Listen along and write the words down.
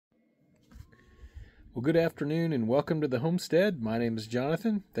Well, good afternoon and welcome to the homestead. My name is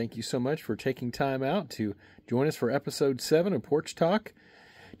Jonathan. Thank you so much for taking time out to join us for episode 7 of Porch Talk.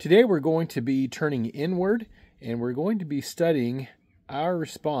 Today we're going to be turning inward and we're going to be studying our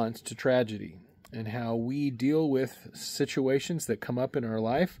response to tragedy and how we deal with situations that come up in our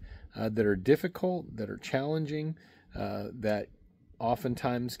life that are difficult, that are challenging, that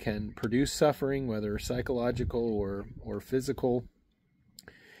oftentimes can produce suffering, whether psychological or physical.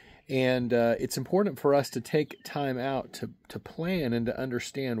 And it's important for us to take time out to plan and to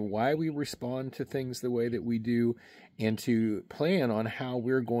understand why we respond to things the way that we do, and to plan on how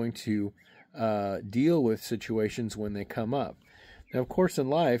we're going to deal with situations when they come up. Now, of course, in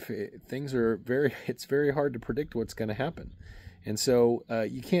life, it's very hard to predict what's going to happen. And so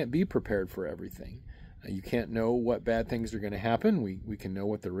you can't be prepared for everything. You can't know what bad things are going to happen. We can know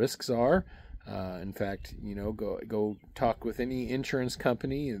what the risks are. In fact, go talk with any insurance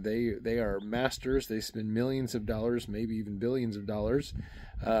company. They are masters. They spend millions of dollars, maybe even billions of dollars,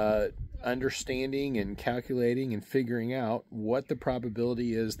 understanding and calculating and figuring out what the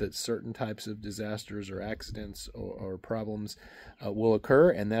probability is that certain types of disasters or accidents or problems will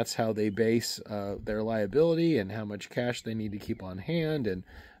occur. And that's how they base their liability and how much cash they need to keep on hand, and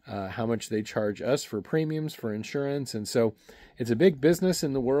how much they charge us for premiums for insurance. And so it's a big business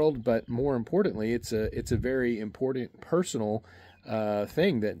in the world, but more importantly, it's a very important personal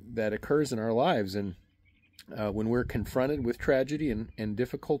thing that occurs in our lives. And when we're confronted with tragedy and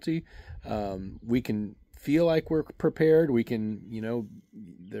difficulty, we can feel like we're prepared. We can,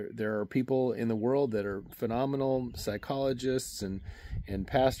 there are people in the world that are phenomenal psychologists and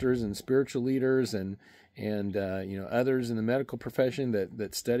pastors and spiritual leaders and others in the medical profession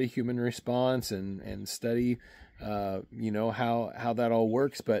that study human response and study how that all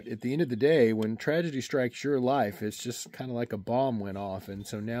works. But at the end of the day, when tragedy strikes your life, it's just kind of like a bomb went off, and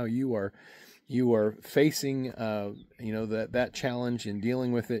so now you are facing that challenge and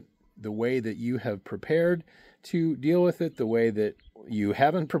dealing with it the way that you have prepared to deal with it, the way that you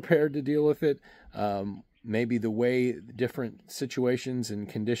haven't prepared to deal with it, maybe the way different situations and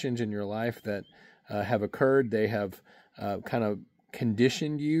conditions in your life that have occurred, they have kind of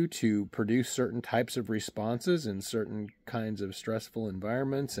conditioned you to produce certain types of responses in certain kinds of stressful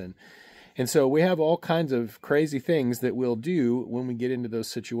environments. And so we have all kinds of crazy things that we'll do when we get into those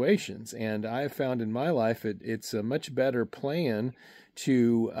situations. And I've found in my life it's a much better plan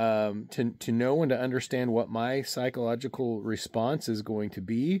to know and to understand what my psychological response is going to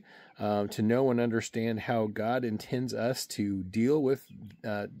be, to know and understand how God intends us to deal with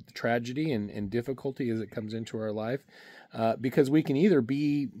tragedy and difficulty as it comes into our life, because we can either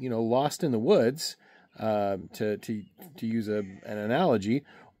be lost in the woods, to use an analogy,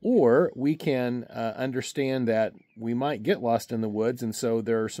 or we can understand that we might get lost in the woods, and so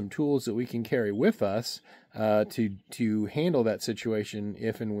there are some tools that we can carry with us to handle that situation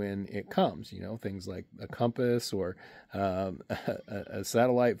if and when it comes. Things like a compass or a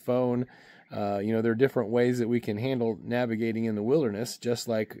satellite phone. There are different ways that we can handle navigating in the wilderness, just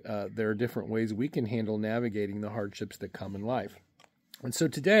like there are different ways we can handle navigating the hardships that come in life. And so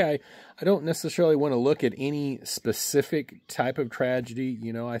today, I don't necessarily want to look at any specific type of tragedy.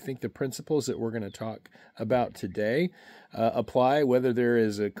 I think the principles that we're going to talk about today apply whether there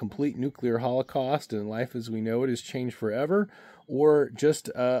is a complete nuclear holocaust and life as we know it is changed forever, or just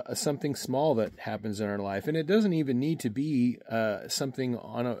something small that happens in our life. And it doesn't even need to be something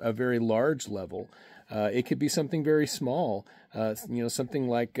on a very large level. It could be something very small, something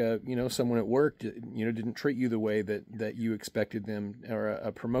like, someone at work, didn't treat you the way that you expected them, or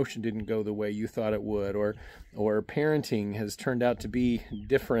a promotion didn't go the way you thought it would, or parenting has turned out to be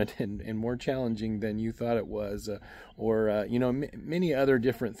different and more challenging than you thought it was, or many other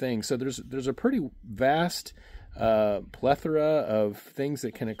different things. So there's a pretty vast plethora of things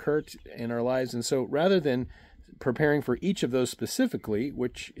that can occur in our lives. And so rather than preparing for each of those specifically,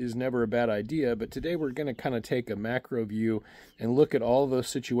 which is never a bad idea, but today we're going to kind of take a macro view and look at all of those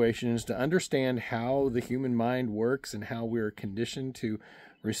situations to understand how the human mind works and how we're conditioned to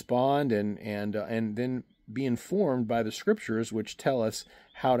respond, and then be informed by the scriptures, which tell us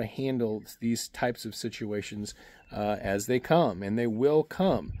how to handle these types of situations as they come, and they will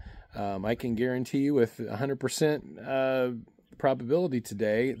come. I can guarantee you with 100% probability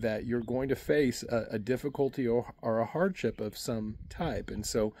today that you're going to face a difficulty or a hardship of some type. And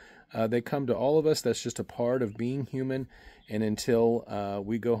so they come to all of us. That's just a part of being human. And until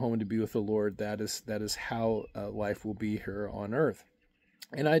we go home to be with the Lord, that is how life will be here on earth.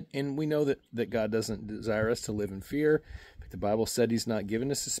 And we know that God doesn't desire us to live in fear. The Bible said He's not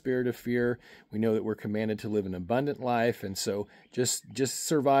given us a spirit of fear. We know that we're commanded to live an abundant life, and so just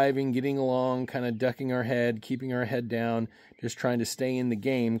surviving, getting along, kind of ducking our head, keeping our head down, just trying to stay in the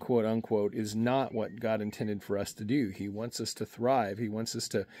game, quote unquote, is not what God intended for us to do. He wants us to thrive. He wants us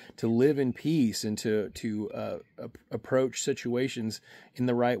to live in peace and to approach situations in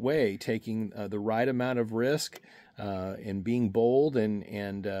the right way, taking the right amount of risk, and being bold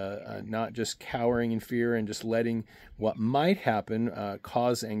and not just cowering in fear and just letting what might happen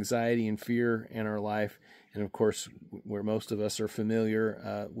cause anxiety and fear in our life. And of course, where most of us are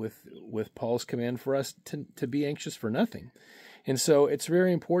familiar with Paul's command for us to be anxious for nothing. And so it's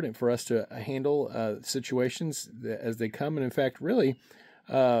very important for us to handle situations as they come. And in fact, really,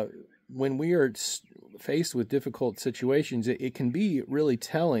 when we are faced with difficult situations, it can be really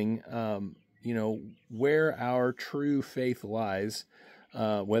telling, where our true faith lies,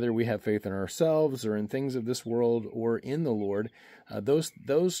 whether we have faith in ourselves or in things of this world or in the Lord.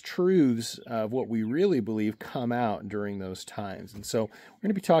 Those truths of what we really believe come out during those times. And so we're going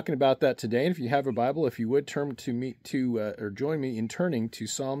to be talking about that today. And if you have a Bible, if you would turn or join me in turning to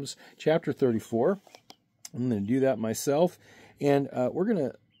Psalms chapter 34. I'm going to do that myself. And we're going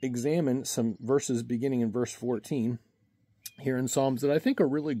to examine some verses beginning in verse 14 here in Psalms that I think are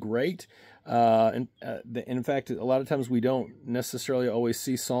really great. And in fact, a lot of times we don't necessarily always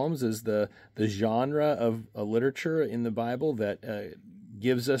see Psalms as the genre of literature in the Bible that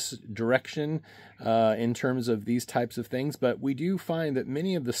gives us direction in terms of these types of things. But we do find that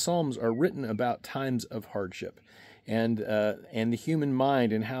many of the Psalms are written about times of hardship and the human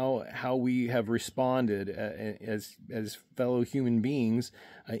mind and how we have responded as fellow human beings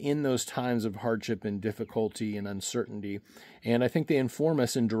in those times of hardship and difficulty and uncertainty. And I think they inform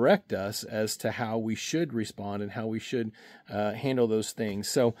us and direct us as to how we should respond and how we should handle those things.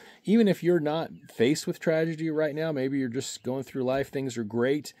 So even if you're not faced with tragedy right now, maybe you're just going through life, things are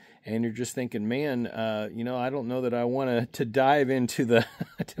great, and you're just thinking, man, I don't know that I want to dive into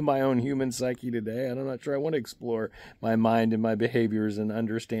to my own human psyche today. I'm not sure I want to explore my mind and my behaviors and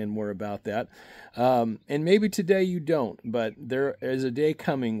understand more about that. And maybe today you don't, but there is a day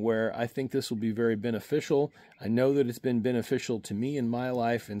coming where I think this will be very beneficial. I know that it's been beneficial to me in my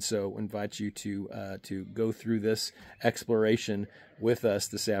life, and so invite you to go through this exploration with us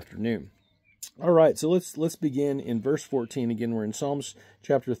this afternoon. All right, so let's begin in verse 14. Again, we're in Psalms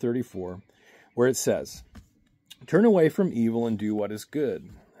chapter 34, where it says, "Turn away from evil and do what is good.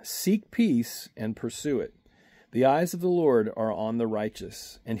 Seek peace and pursue it. The eyes of the Lord are on the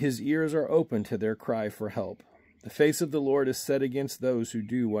righteous, and His ears are open to their cry for help. The face of the Lord is set against those who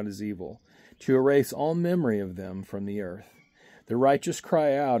do what is evil, to erase all memory of them from the earth. The righteous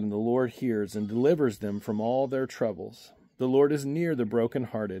cry out, and the Lord hears and delivers them from all their troubles. The Lord is near the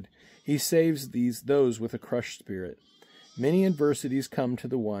brokenhearted. He saves those with a crushed spirit. Many adversities come to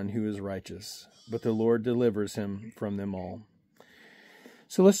the one who is righteous, but the Lord delivers him from them all."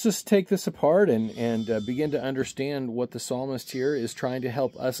 So let's just take this apart and begin to understand what the psalmist here is trying to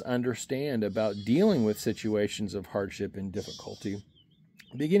help us understand about dealing with situations of hardship and difficulty.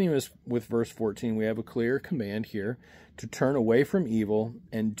 Beginning with verse 14, we have a clear command here to turn away from evil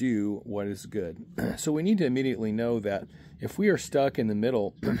and do what is good. So we need to immediately know that if we are stuck in the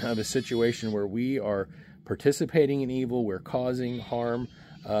middle of a situation where we are participating in evil, we're causing harm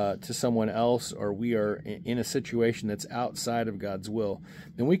to someone else, or we are in a situation that's outside of God's will,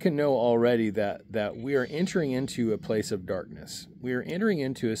 then we can know already that we are entering into a place of darkness. We are entering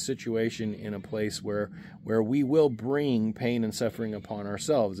into a situation in a place where we will bring pain and suffering upon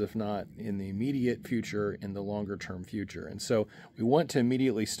ourselves, if not in the immediate future, in the longer term future. And so we want to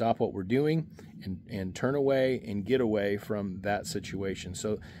immediately stop what we're doing and turn away and get away from that situation.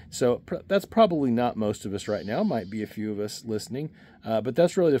 So that's probably not most of us right now. Might be a few of us listening, but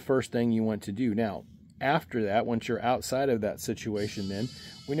that's really the first thing you want to do. Now, after that, once you're outside of that situation, then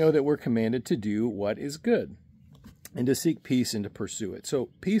we know that we're commanded to do what is good and to seek peace and to pursue it. So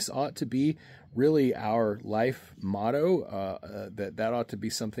peace ought to be really our life motto, that ought to be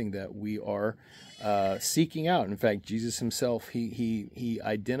something that we are seeking out. In fact, Jesus himself, he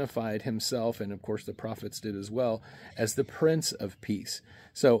identified himself, and of course the prophets did as well, as the Prince of Peace.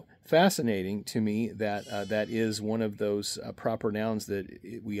 So fascinating to me that that is one of those proper nouns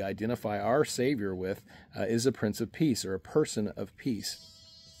that we identify our Savior with, is a Prince of Peace, or a person of peace.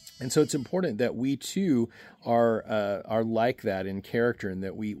 And so it's important that we too are like that in character, and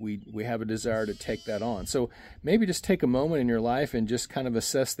that we have a desire to take that on. So maybe just take a moment in your life and just kind of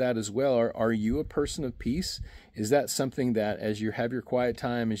assess that as well. Are you a person of peace? Is that something that, as you have your quiet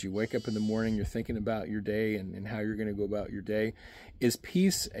time, as you wake up in the morning, you're thinking about your day and how you're going to go about your day? Is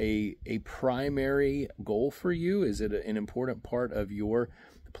peace a primary goal for you? Is it an important part of your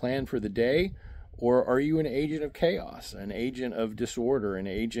plan for the day? Or are you an agent of chaos, an agent of disorder, an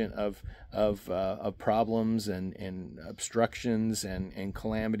agent of problems and obstructions and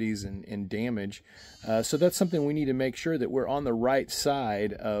calamities and damage? So that's something we need to make sure that we're on the right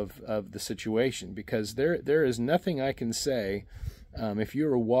side of the situation, because there is nothing I can say if you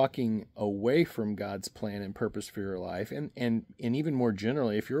are walking away from God's plan and purpose for your life, and even more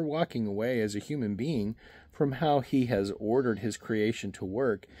generally, if you're walking away as a human being from how He has ordered His creation to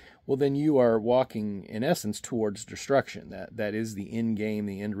work, well, then you are walking, in essence, towards destruction. That is the end game,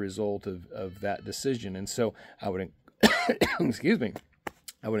 the end result of that decision. And so I would, excuse me,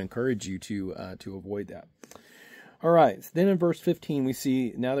 I would encourage you to avoid that. All right. Then in verse 15, we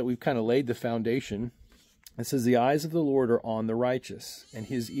see, now that we've kind of laid the foundation, it says, "The eyes of the Lord are on the righteous, and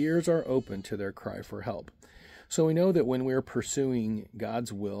His ears are open to their cry for help." So we know that when we're pursuing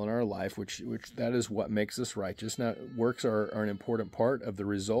God's will in our life, which that is what makes us righteous. Now, works are an important part of the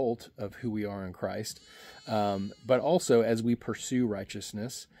result of who we are in Christ. But also, as we pursue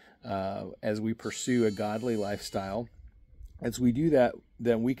righteousness, as we pursue a godly lifestyle, as we do that,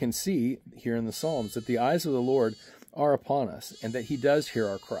 then we can see here in the Psalms that the eyes of the Lord are upon us, and that He does hear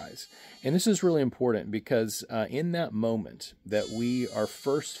our cries. And this is really important, because in that moment that we are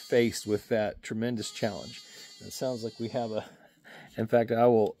first faced with that tremendous challenge, it sounds like we have a, in fact, I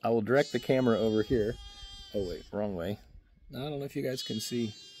will direct the camera over here. Oh wait, wrong way. I don't know if you guys can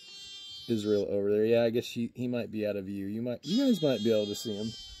see Israel over there. Yeah, I guess he might be out of view. You guys might be able to see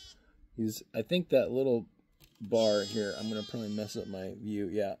him. I think that little bar here, I'm going to probably mess up my view.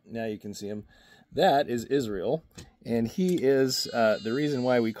 Yeah, now you can see him. That is Israel, and he is, the reason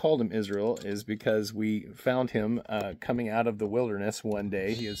why we called him Israel is because we found him coming out of the wilderness one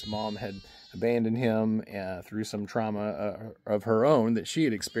day. His mom had abandoned him through some trauma of her own that she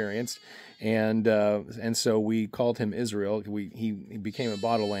had experienced, and so we called him Israel. He became a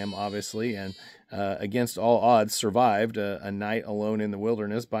bottle lamb, obviously, and against all odds survived a night alone in the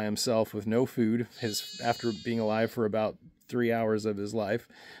wilderness by himself with no food, after being alive for about 3 hours of his life.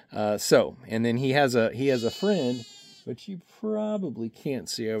 And then he has a friend, which you probably can't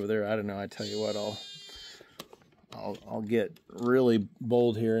see over there. I don't know. I tell you what, I'll get really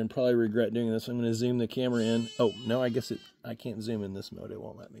bold here and probably regret doing this. I'm going to zoom the camera in. Oh, no, I guess I can't zoom in this mode. It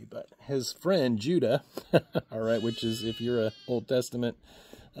won't let me. But his friend, Judah, all right, which is, if you're a Old Testament,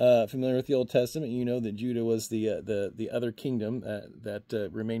 familiar with the Old Testament, you know that Judah was the other kingdom that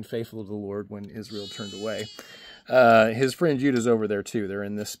remained faithful to the Lord when Israel turned away. His friend Judah's over there too. They're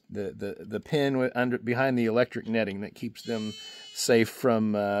in the pen behind the electric netting that keeps them safe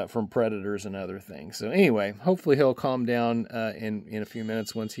from predators and other things. So anyway, hopefully he'll calm down in a few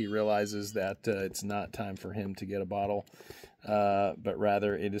minutes once he realizes that it's not time for him to get a bottle, but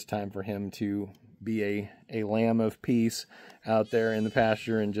rather it is time for him to be a lamb of peace out there in the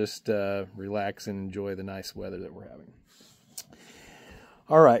pasture and just relax and enjoy the nice weather that we're having.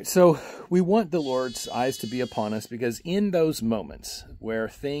 All right, so we want the Lord's eyes to be upon us, because in those moments where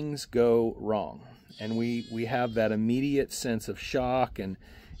things go wrong and we have that immediate sense of shock and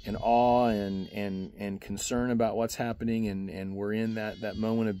awe and concern about what's happening, and we're in that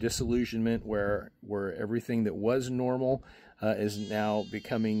moment of disillusionment where everything that was normal is now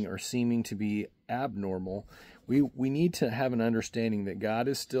becoming or seeming to be abnormal, we need to have an understanding that God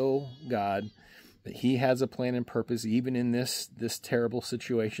is still God, that He has a plan and purpose even in this terrible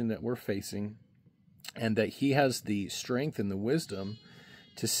situation that we're facing, and that He has the strength and the wisdom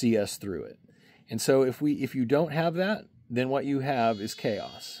to see us through it. And so if you don't have that, then what you have is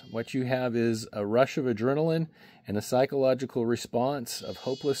chaos. What you have is a rush of adrenaline and a psychological response of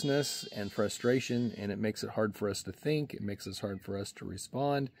hopelessness and frustration, and it makes it hard for us to think. It makes it hard for us to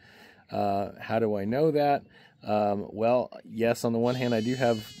respond. How do I know that? Well, yes, on the one hand, I do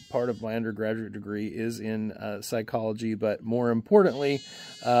have part of my undergraduate degree is in psychology, but more importantly,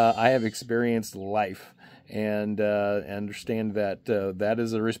 I have experienced life and understand that that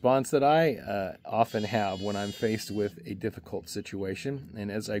is a response that I often have when I'm faced with a difficult situation.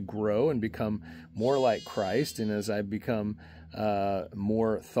 And as I grow and become more like Christ, and as I become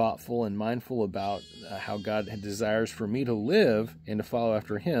more thoughtful and mindful about how God desires for me to live and to follow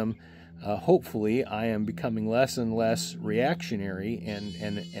after Him, hopefully I am becoming less and less reactionary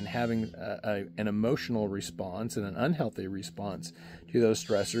and having an emotional response and an unhealthy response to those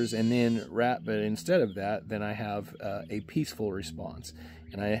stressors, and then but instead of that, then I have a peaceful response.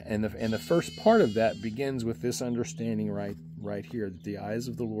 And the first part of that begins with this understanding right here, that the eyes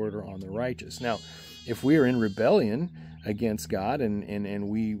of the Lord are on the righteous. Now, if we are in rebellion against God and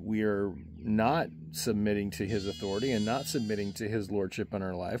we are not submitting to His authority and not submitting to His lordship in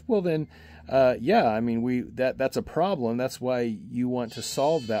our life, well then, that's a problem. That's why you want to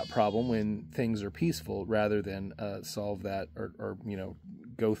solve that problem when things are peaceful, rather than solve that or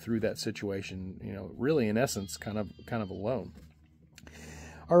go through that situation, really in essence, kind of alone.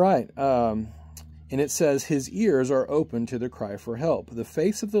 All right. And it says, His ears are open to the cry for help. The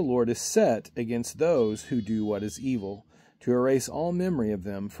face of the Lord is set against those who do what is evil, to erase all memory of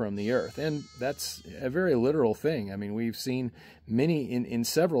them from the earth. And that's a very literal thing. I mean, we've seen many in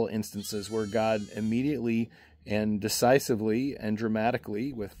several instances where God immediately and decisively and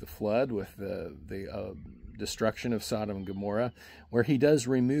dramatically, with the flood, with the destruction of Sodom and Gomorrah, where He does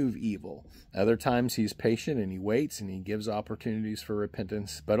remove evil. Other times He's patient and He waits and He gives opportunities for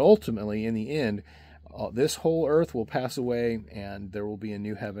repentance. But ultimately, in the end, this whole earth will pass away, and there will be a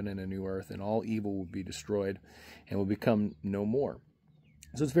new heaven and a new earth, and all evil will be destroyed and will become no more.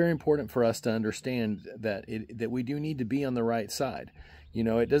 So it's very important for us to understand that we do need to be on the right side.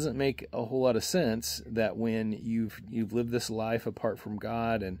 It doesn't make a whole lot of sense that when you've lived this life apart from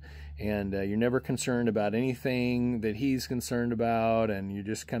God and you're never concerned about anything that He's concerned about, and you're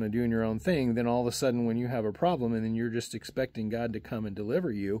just kind of doing your own thing, then all of a sudden when you have a problem and then you're just expecting God to come and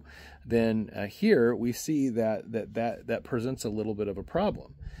deliver you, then here we see that presents a little bit of a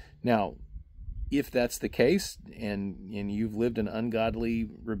problem. Now, if that's the case, and you've lived an ungodly,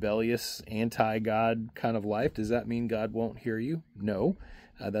 rebellious, anti-God kind of life, does that mean God won't hear you? No,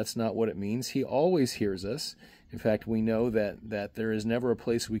 that's not what it means. He always hears us. In fact, we know that there is never a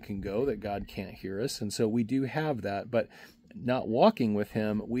place we can go that God can't hear us, and so we do have that. But not walking with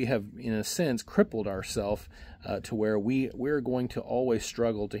Him, we have, in a sense, crippled ourselves to where we're going to always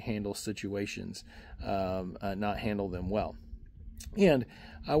struggle to handle situations, not handle them well. And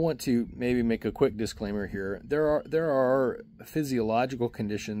I want to maybe make a quick disclaimer here. There are physiological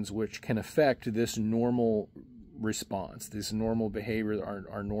conditions which can affect this normal response, this normal behavior,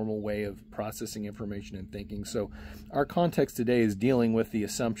 our normal way of processing information and thinking. So our context today is dealing with the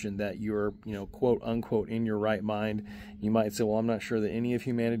assumption that you're, quote unquote, in your right mind. You might say, well, I'm not sure that any of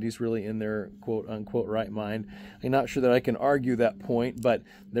humanity is really in their quote unquote right mind. I'm not sure that I can argue that point, but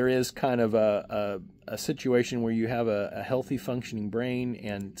there is kind of a situation where you have a healthy functioning brain,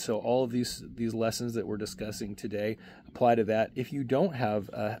 and so all of these lessons that we're discussing today apply to that. If you don't have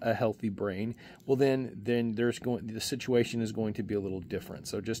a healthy brain, well then the situation is going to be a little different.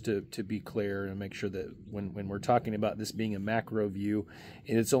 So just to be clear and make sure that when we're talking about this being a macro view,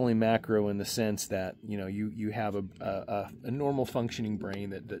 it's only macro in the sense that you have a normal functioning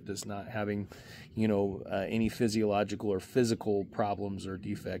brain that does not having any physiological or physical problems or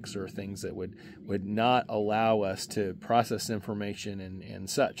defects or things that would not allow us to process information and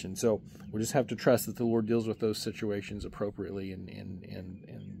such. And so we just have to trust that the Lord deals with those situations appropriately, and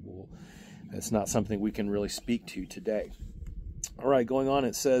it's not something we can really speak to today. All right, going on,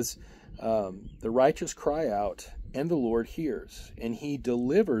 it says, the righteous cry out, and the Lord hears, and He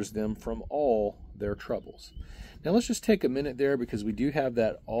delivers them from all their troubles. Now let's just take a minute there, because we do have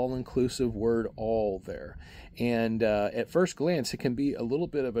that all-inclusive word all there. And at first glance, it can be a little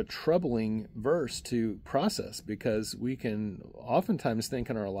bit of a troubling verse to process, because we can oftentimes think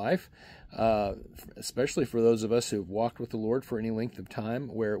in our life, especially for those of us who have walked with the Lord for any length of time,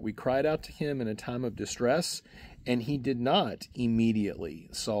 where we cried out to Him in a time of distress, and He did not immediately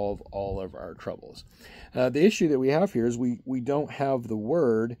solve all of our troubles. The issue that we have here is we don't have the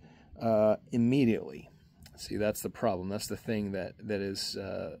word immediately. See, that's the problem. That's the thing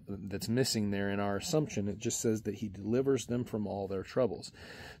that's missing there in our assumption. It just says that He delivers them from all their troubles.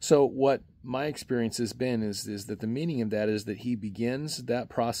 So what my experience has been is that the meaning of that is that He begins that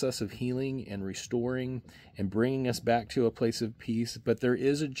process of healing and restoring and bringing us back to a place of peace. But there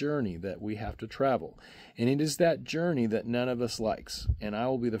is a journey that we have to travel, and it is that journey that none of us likes. And I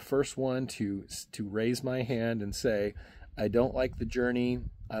will be the first one to raise my hand and say, I don't like the journey.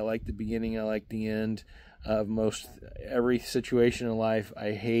 I like the beginning. I like the end of most every situation in life.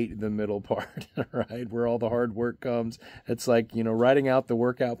 I hate the middle part, right, where all the hard work comes. It's like, writing out the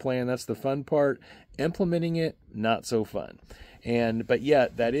workout plan, that's the fun part. Implementing it, not so fun. But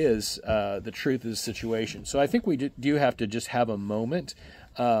yet that is the truth of the situation. So I think we do have to just have a moment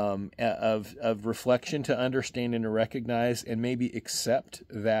of reflection to understand and to recognize and maybe accept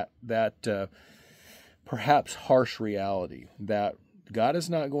that perhaps harsh reality that God is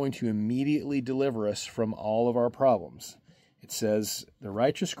not going to immediately deliver us from all of our problems. It says the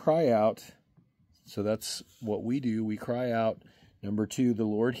righteous cry out. So that's what we do. We cry out. Number 2, the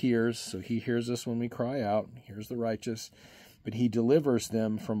Lord hears. So he hears us when we cry out. Here's the righteous. But he delivers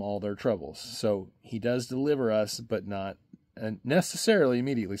them from all their troubles. So he does deliver us, but not necessarily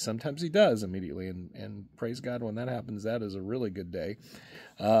immediately. Sometimes he does immediately. And praise God when that happens. That is a really good day.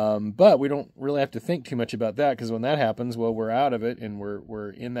 But we don't really have to think too much about that, because when that happens, well, we're out of it and we're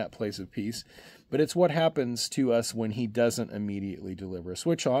in that place of peace. But it's what happens to us when he doesn't immediately deliver us,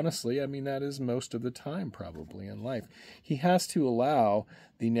 which honestly, I mean, that is most of the time probably in life. He has to allow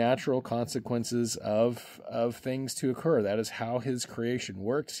the natural consequences of things to occur. That is how his creation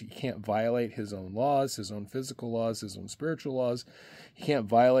works. He can't violate his own laws, his own physical laws, his own spiritual laws. He can't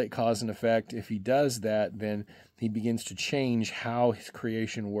violate cause and effect. If he does that, then he begins to change how his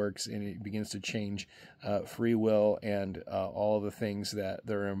creation works, and it begins to change free will and all of the things that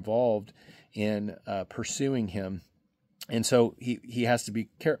are involved in pursuing him. And so he has to be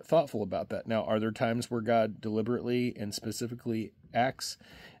thoughtful about that. Now, are there times where God deliberately and specifically acts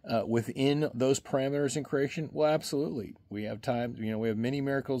within those parameters in creation? Well, absolutely. We have times, we have many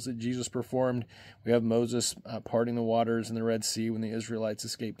miracles that Jesus performed. We have Moses parting the waters in the Red Sea when the Israelites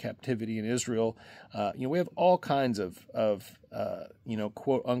escaped captivity in Israel. We have all kinds of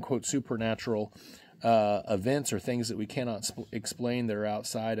quote unquote supernatural events or things that we cannot explain that are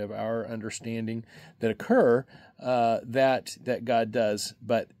outside of our understanding that occur that God does.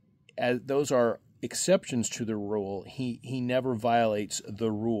 But as those are exceptions to the rule, he never violates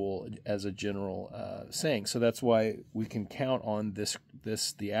the rule as a general saying. So that's why we can count on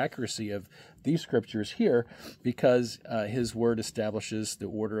the accuracy of these scriptures here, because his word establishes the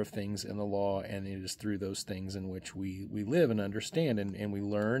order of things in the law, and it is through those things in which we live and understand and we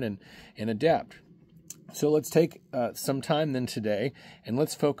learn and adapt. So let's take some time then today, and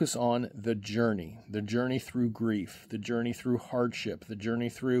let's focus on the journey through grief, the journey through hardship, the journey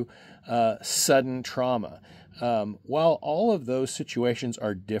through sudden trauma. While all of those situations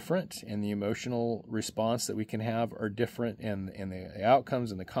are different, and the emotional response that we can have are different, and the outcomes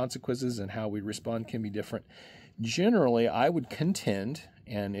and the consequences and how we respond can be different, generally I would contend,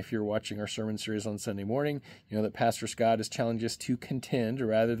 and if you're watching our sermon series on Sunday morning, you know that Pastor Scott has challenged us to contend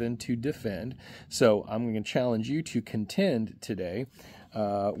rather than to defend. So I'm going to challenge you to contend today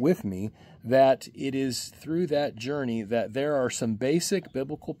with me that it is through that journey that there are some basic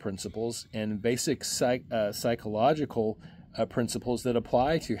biblical principles and basic psychological principles that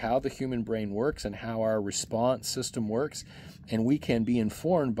apply to how the human brain works and how our response system works. And we can be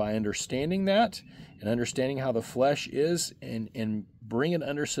informed by understanding that and understanding how the flesh is, and bring it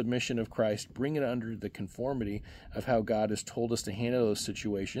under submission of Christ, bring it under the conformity of how God has told us to handle those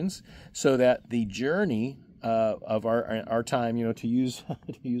situations, so that the journey of our time, to use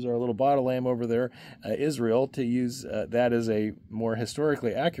our little bottle lamb over there, Israel, to use that as a more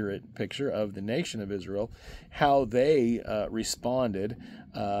historically accurate picture of the nation of Israel, how they responded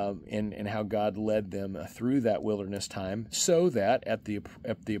and how God led them through that wilderness time, so that at the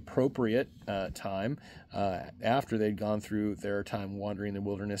appropriate time, after they'd gone through their time wandering in the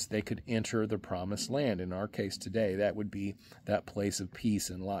wilderness, they could enter the promised land. In our case today, that would be that place of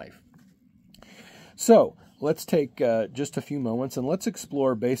peace and life. So let's take just a few moments and let's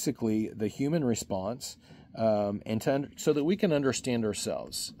explore basically the human response, so that we can understand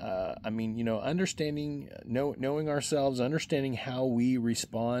ourselves. Understanding, knowing ourselves, understanding how we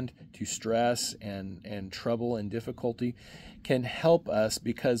respond to stress and trouble and difficulty can help us,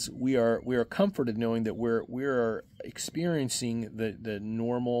 because we are comforted knowing that we are experiencing the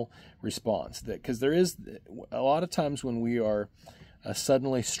normal response. Because there is a lot of times when we are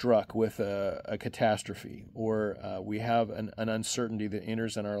suddenly struck with a catastrophe, or we have an uncertainty that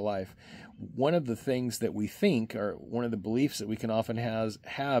enters in our life, one of the things that we think, or one of the beliefs that we can often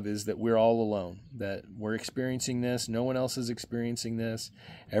have is that we're all alone, that we're experiencing this, no one else is experiencing this,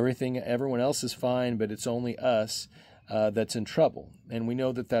 everyone else is fine, but it's only us that's in trouble. And we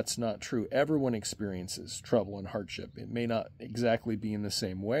know that that's not true. Everyone experiences trouble and hardship. It may not exactly be in the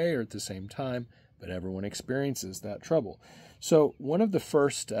same way or at the same time, but everyone experiences that trouble. So one of the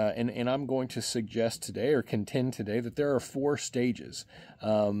first, and I'm going to suggest today or contend today that there are 4 stages.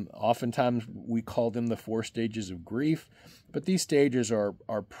 Oftentimes we call them the 4 stages of grief, but these stages are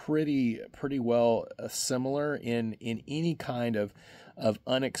pretty well similar in any kind of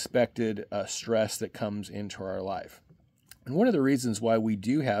unexpected stress that comes into our life. And one of the reasons why we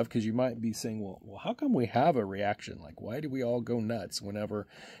do have, because you might be saying, well, how come we have a reaction? Like, why do we all go nuts whenever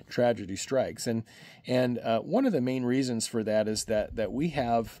tragedy strikes? And one of the main reasons for that is that we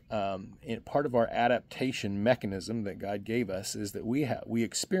have part of our adaptation mechanism that God gave us is that we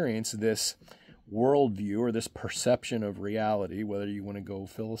experience this worldview or this perception of reality, whether you want to go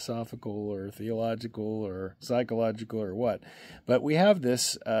philosophical or theological or psychological or what. But we have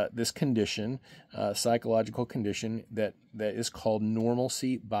this condition, psychological condition that is called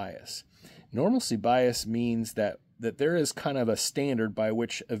normalcy bias. Normalcy bias means that there is kind of a standard by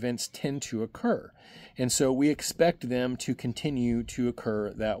which events tend to occur. And so we expect them to continue to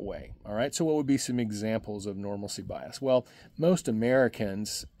occur that way. All right. So what would be some examples of normalcy bias? Well, most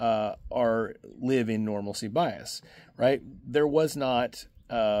Americans live in normalcy bias, right? There was not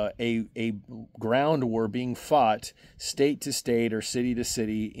a ground war being fought state to state or city to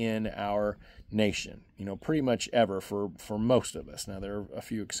city in our nation, pretty much ever for most of us. Now, there are a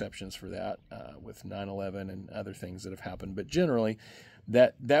few exceptions for that with 9/11 and other things that have happened, but generally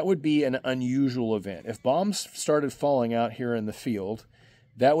that would be an unusual event. If bombs started falling out here in the field,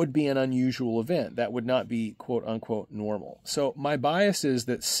 that would be an unusual event. That would not be quote unquote normal. So my bias is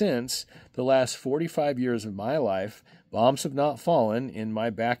that since the last 45 years of my life, bombs have not fallen in my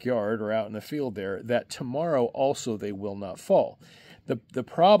backyard or out in the field there, that tomorrow also they will not fall. The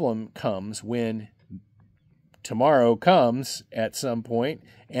problem comes when tomorrow comes at some point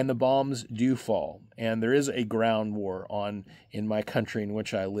and the bombs do fall and there is a ground war in my country in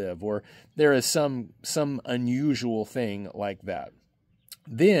which I live, or there is some unusual thing like that.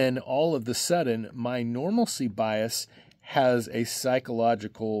 Then all of a sudden my normalcy bias has a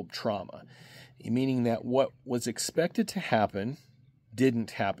psychological trauma, meaning that what was expected to happen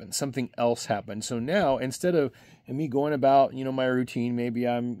didn't happen. Something else happened. So now instead of me going about, my routine, maybe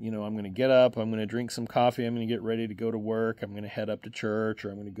I'm going to get up, I'm going to drink some coffee, I'm going to get ready to go to work, I'm going to head up to church, or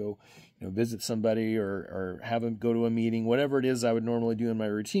I'm going to go, visit somebody or have them go to a meeting, whatever it is I would normally do in my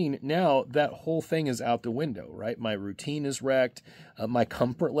routine. Now that whole thing is out the window, right? My routine is wrecked. My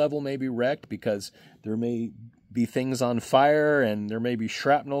comfort level may be wrecked because there may be things on fire and there may be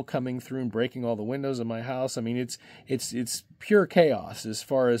shrapnel coming through and breaking all the windows of my house. I mean, it's pure chaos as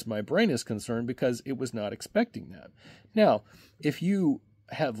far as my brain is concerned because it was not expecting that. Now, if you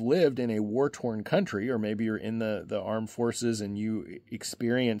have lived in a war-torn country, or maybe you're in the armed forces and you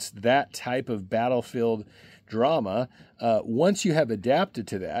experience that type of battlefield drama, once you have adapted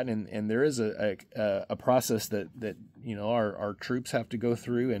to that, and there is a process that our troops have to go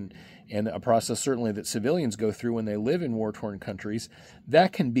through, and a process certainly that civilians go through when they live in war-torn countries,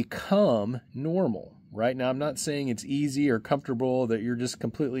 that can become normal. Right now, I'm not saying it's easy or comfortable, that you're just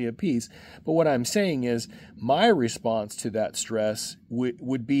completely at peace. But what I'm saying is my response to that stress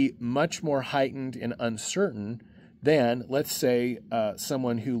would be much more heightened and uncertain than, let's say,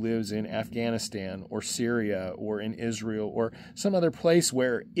 someone who lives in Afghanistan or Syria or in Israel or some other place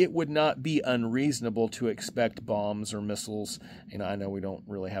where it would not be unreasonable to expect bombs or missiles. I know we don't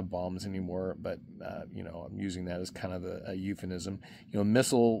really have bombs anymore, but I'm using that as kind of a euphemism.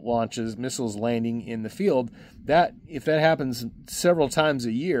 Missile launches, missiles landing in the field. That if that happens several times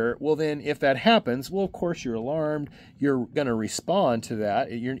a year, well, then if that happens, well, of course you're alarmed. You're going to respond to that.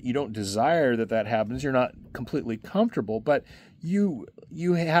 You don't desire that happens. You're not completely comfortable, but you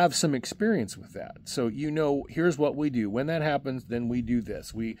have some experience with that. So here's what we do. When that happens, then we do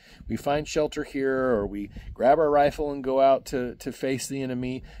this. We find shelter here, or we grab our rifle and go out to face the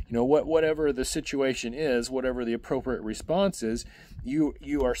enemy. Whatever the situation is, whatever the appropriate response is,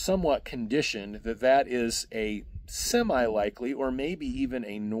 you are somewhat conditioned that is a semi-likely or maybe even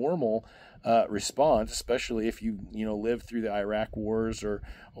a normal response, especially if you lived through the Iraq wars or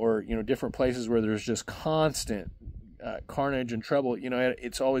different places where there's just constant carnage and trouble.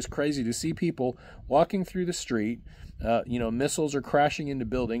 It's always crazy to see people walking through the street. Missiles are crashing into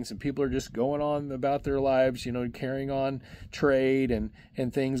buildings and people are just going on about their lives, carrying on trade and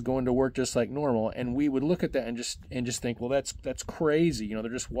things, going to work just like normal. And we would look at that and just think, well, that's crazy. They're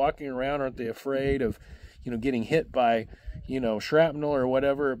just walking around. Aren't they afraid of, getting hit by, shrapnel or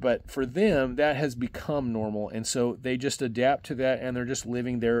whatever? But for them, that has become normal. And so they just adapt to that and they're just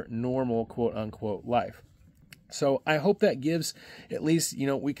living their normal, quote unquote, life. So I hope that gives at least,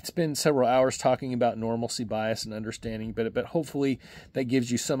 we could spend several hours talking about normalcy bias and understanding, but hopefully that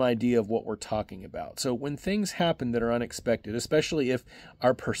gives you some idea of what we're talking about. So when things happen that are unexpected, especially if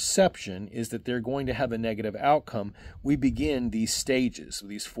our perception is that they're going to have a negative outcome, we begin these stages,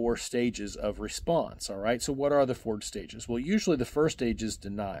 these 4 stages of response. All right. So what are the 4 stages? Well, usually the first stage is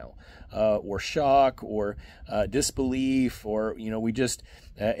denial, or shock, or disbelief, or, we just,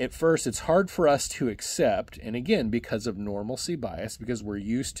 at first it's hard for us to accept. And again, because of normalcy bias, because we're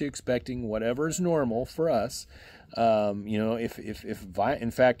used to expecting whatever is normal for us.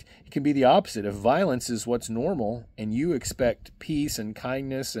 In fact, it can be the opposite. If violence is what's normal and you expect peace and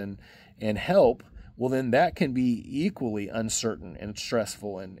kindness and help, well, then that can be equally uncertain and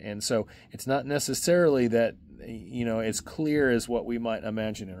stressful. And so it's not necessarily that, as clear as what we might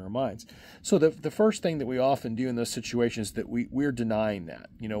imagine in our minds. So the first thing that we often do in those situations is that we're denying that.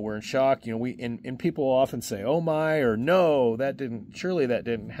 We're in shock. And people often say, "Oh my," or "No, surely that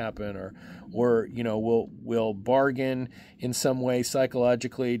didn't happen," or we'll bargain in some way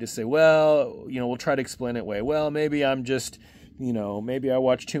psychologically to say, "Well, we'll try to explain it away. Well, maybe I'm just, maybe I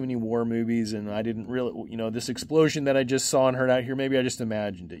watched too many war movies and I didn't really, this explosion that I just saw and heard out here, maybe I just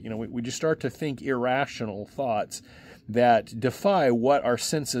imagined it." We just start to think irrational thoughts that defy what our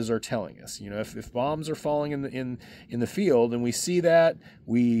senses are telling us. If bombs are falling in the field and we see that,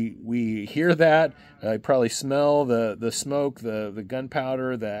 we hear that, probably smell the smoke, the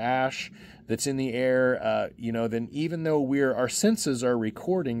gunpowder, the ash that's in the air, then even though our senses are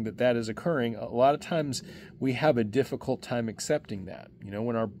recording that is occurring, a lot of times we have a difficult time accepting that.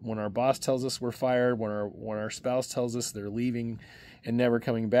 When our boss tells us we're fired, when our spouse tells us they're leaving and never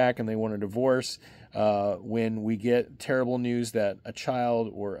coming back and they want a divorce, when we get terrible news that a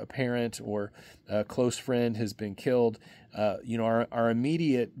child or a parent or a close friend has been killed, our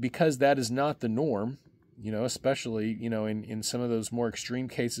immediate, because that is not the norm, especially, in some of those more extreme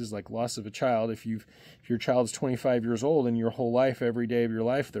cases like loss of a child. If your child's 25 years old and your whole life, every day of your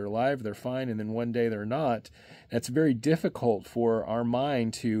life, they're alive, they're fine, and then one day they're not, that's very difficult for our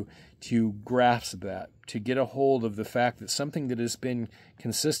mind to grasp that, to get a hold of the fact that something that has been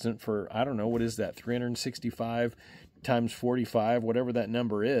consistent for, I don't know, what is that, 365 times 45, whatever that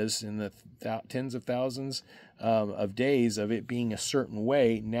number is, in the tens of thousands of days of it being a certain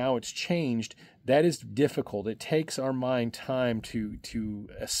way, now it's changed. That is difficult. It takes our mind time to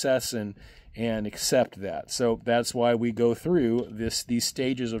assess and accept that. So that's why we go through these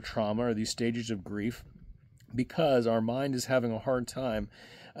stages of trauma or these stages of grief, because our mind is having a hard time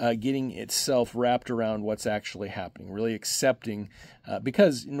getting itself wrapped around what's actually happening, really accepting,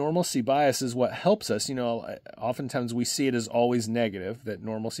 because normalcy bias is what helps us. Oftentimes we see it as always negative, that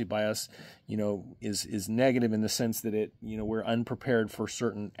normalcy bias, is negative in the sense that we're unprepared for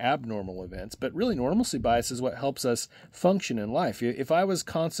certain abnormal events. But really, normalcy bias is what helps us function in life. If I was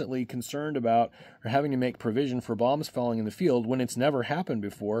constantly concerned about or having to make provision for bombs falling in the field when it's never happened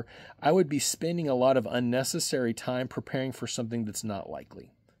before, I would be spending a lot of unnecessary time preparing for something that's not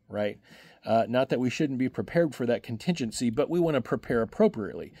likely. Right? Not that we shouldn't be prepared for that contingency, but we want to prepare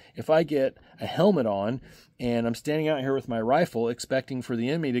appropriately. If I get a helmet on and I'm standing out here with my rifle expecting for the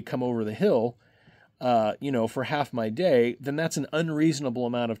enemy to come over the hill, for half my day, then that's an unreasonable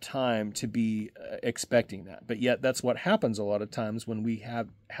amount of time to be expecting that. But yet that's what happens a lot of times when we have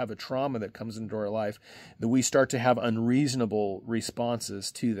a trauma that comes into our life, that we start to have unreasonable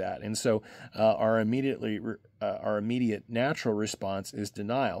responses to that. And so our immediate natural response is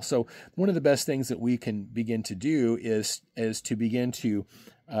denial. So one of the best things that we can begin to do is to begin to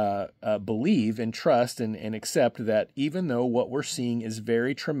believe and trust and accept that even though what we're seeing is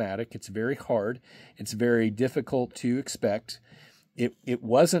very traumatic, it's very hard, it's very difficult to expect, it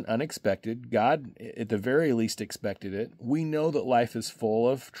wasn't unexpected. God, at the very least, expected it. We know that life is full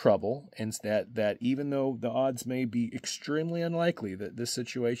of trouble, and that even though the odds may be extremely unlikely that this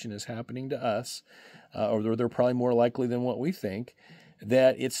situation is happening to us, or they're probably more likely than what we think,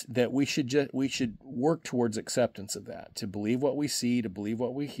 that we should work towards acceptance of that, to believe what we see, to believe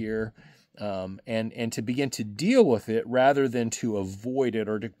what we hear, and to begin to deal with it rather than to avoid it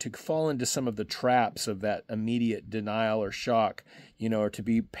or to fall into some of the traps of that immediate denial or shock, or to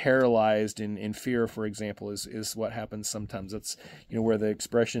be paralyzed in fear, for example, is what happens sometimes. That's, where the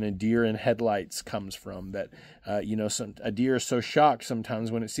expression "a deer in headlights" comes from, that, a deer is so shocked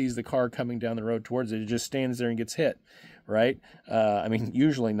sometimes when it sees the car coming down the road towards it, it just stands there and gets hit. Right?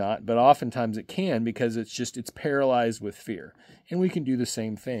 Usually not, but oftentimes it can, because it's paralyzed with fear. And we can do the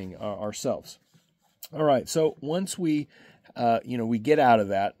same thing ourselves. All right. So once we get out of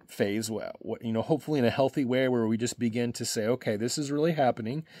that phase, hopefully in a healthy way, where we just begin to say, okay, this is really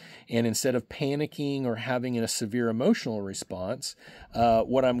happening. And instead of panicking or having a severe emotional response,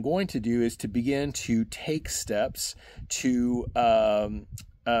 what I'm going to do is to begin to take steps to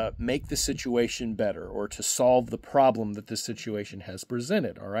make the situation better, or to solve the problem that the situation has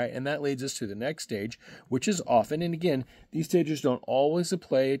presented. All right. And that leads us to the next stage, which is often, and again, these stages don't always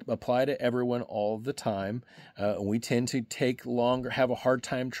apply to everyone all the time. We tend to take longer, have a hard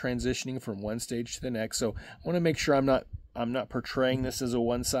time transitioning from one stage to the next. So I want to make sure I'm not portraying this as a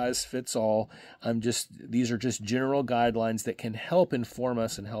one size fits all. These are just general guidelines that can help inform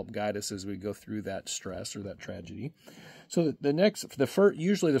us and help guide us as we go through that stress or that tragedy. So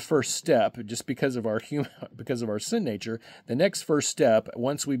usually the first step, just because of our sin nature, the next first step,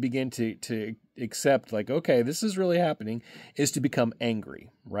 once we begin to accept, like, okay, this is really happening, is to become angry,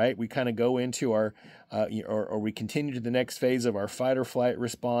 right? We kind of go into our, or we continue to the next phase of our fight or flight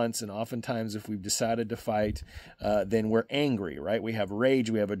response, and oftentimes if we've decided to fight, then we're angry, right? We have rage,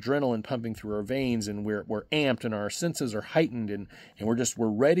 we have adrenaline pumping through our veins, and we're amped, and our senses are heightened, and we're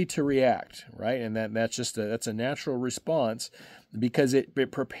ready to react, right? And that's a natural response, because it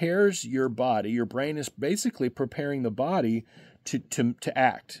prepares your body. Your brain is basically preparing the body to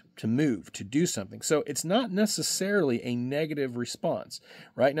act, to move, to do something. So it's not necessarily a negative response.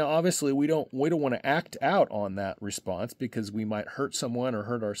 Right now, obviously, we don't want to act out on that response, because we might hurt someone or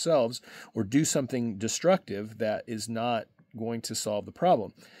hurt ourselves or do something destructive that is not going to solve the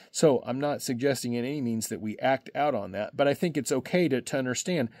problem. So I'm not suggesting in any means that we act out on that, but I think it's okay to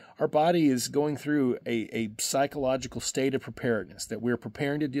understand our body is going through a psychological state of preparedness, that we're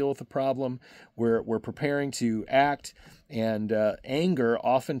preparing to deal with the problem, we're preparing to act, and anger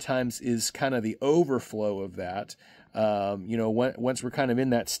oftentimes is kind of the overflow of that. Once we're kind of in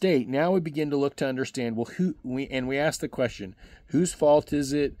that state, now we begin to look to understand, well, we ask the question, whose fault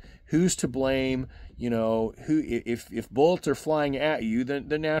is it? Who's to blame? If bullets are flying at you, then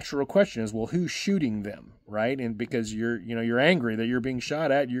the natural question is, well, who's shooting them, right? And because you're angry that you're being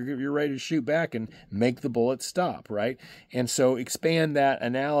shot at, you're ready to shoot back and make the bullet stop, right? And so expand that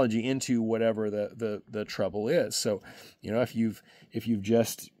analogy into whatever the trouble is. So, if you've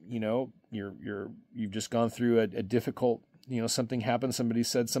just you've just gone through a difficult, something happened, somebody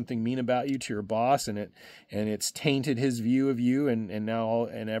said something mean about you to your boss, and it's tainted his view of you, and now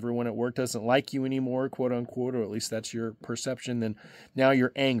everyone at work doesn't like you anymore, quote unquote, or at least that's your perception. Then now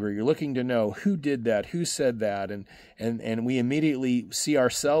you're angry. You're looking to know who did that, who said that, and we immediately see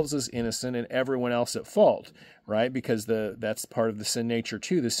ourselves as innocent and everyone else at fault, right? Because that's part of the sin nature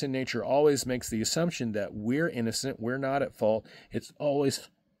too. The sin nature always makes the assumption that we're innocent, we're not at fault. It's always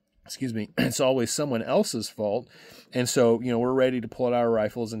someone else's fault. And so, we're ready to pull out our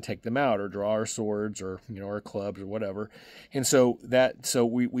rifles and take them out, or draw our swords, or, our clubs, or whatever. And so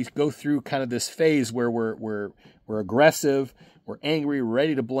we go through kind of this phase where we're aggressive, we're angry, we're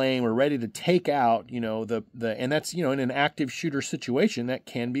ready to blame, we're ready to take out, and that's, in an active shooter situation, that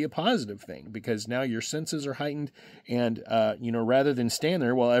can be a positive thing, because now your senses are heightened, and, rather than stand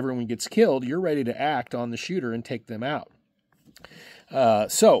there while everyone gets killed, you're ready to act on the shooter and take them out.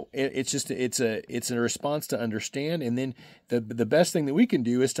 So it's a response to understand, and then the best thing that we can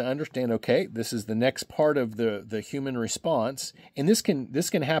do is to understand, okay, this is the next part of the human response, and this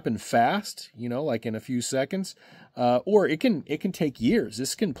can happen fast, like in a few seconds, or it can take years.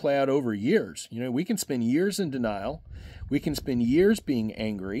 This can play out over years. We can spend years in denial, we can spend years being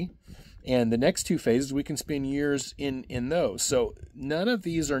angry. And the next two phases, we can spend years in those. So none of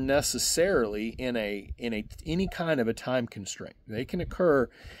these are necessarily in any kind of a time constraint. They can occur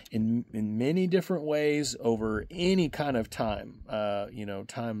in many different ways over any kind of time,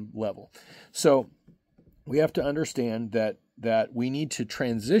 time level. So we have to understand that we need to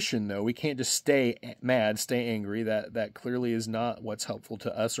transition, though. We can't just stay mad, stay angry. That clearly is not what's helpful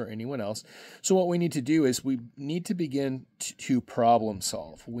to us or anyone else. So what we need to do is we need to begin to problem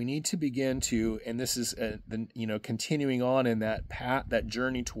solve. We need to begin to, and this is continuing on in that path, that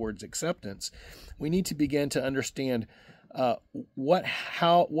journey towards acceptance. We need to begin to understand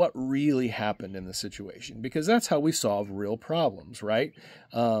what really happened in the situation, because that's how we solve real problems, right?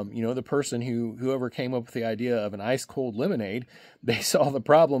 The person whoever came up with the idea of an ice cold lemonade, they saw the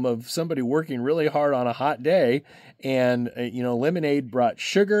problem of somebody working really hard on a hot day, and lemonade brought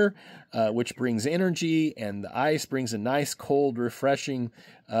sugar, which brings energy, and the ice brings a nice, cold, refreshing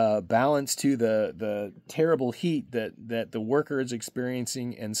balance to the terrible heat that the worker is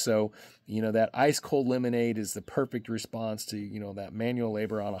experiencing. And so, that ice cold lemonade is the perfect response to, that manual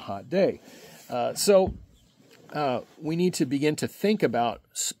labor on a hot day. So we need to begin to think about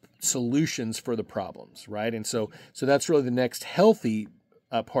solutions for the problems, right? And so that's really the next healthy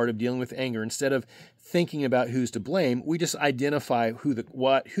part of dealing with anger. Instead of thinking about who's to blame, we just identify who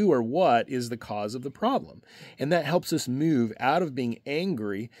or what is the cause of the problem. And that helps us move out of being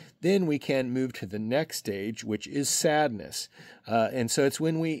angry. Then we can move to the next stage, which is sadness. And so it's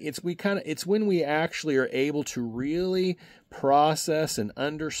when we actually are able to really process and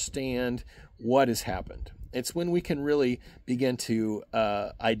understand what has happened. It's when we can really begin to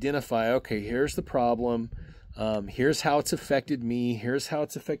identify, okay, here's the problem. Here's how it's affected me. Here's how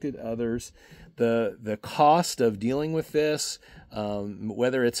it's affected others. The cost of dealing with this,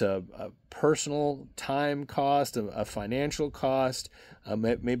 whether it's a personal time cost, a financial cost,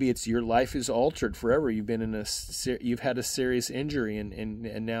 maybe it's your life is altered forever. You've been you've had a serious injury,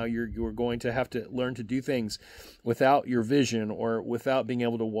 and now you're going to have to learn to do things without your vision, or without being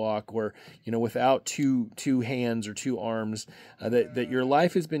able to walk, or without two hands or two arms. That your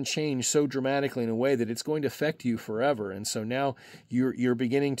life has been changed so dramatically in a way that it's going to affect you forever. And so now you're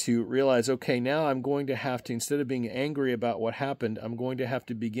beginning to realize, okay, now I'm going to have to, instead of being angry about what happened, I'm going to have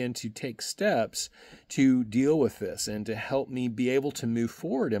to begin to take steps to deal with this and to help me be able to move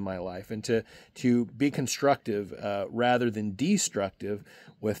forward in my life, and to be constructive rather than destructive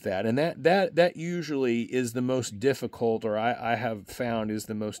with that. And that usually is the most difficult, or I have found is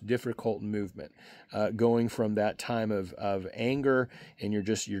the most difficult movement, going from that time of anger, and you're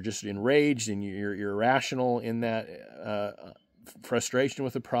just enraged, and you're irrational in that frustration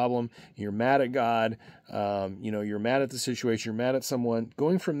with the problem. You're mad at God. You're mad at the situation. You're mad at someone.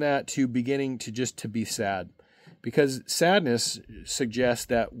 Going from that to beginning to be sad, because sadness suggests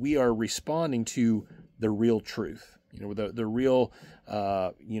that we are responding to the real truth. The real.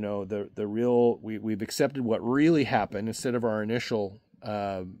 The real. We've accepted what really happened instead of our initial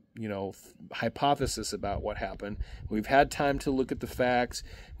hypothesis about what happened. We've had time to look at the facts.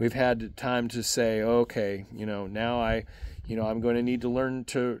 We've had time to say, okay, now I'm going to need to learn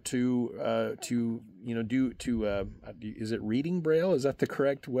is it reading Braille? Is that the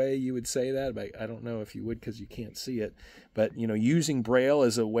correct way you would say that? I don't know if you would, because you can't see it. But using Braille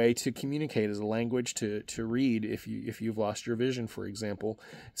as a way to communicate, as a language to read if you've lost your vision, for example.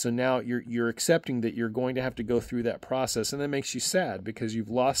 So now you're accepting that you're going to have to go through that process, and that makes you sad because you've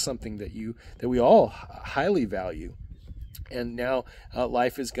lost something that we all highly value. And now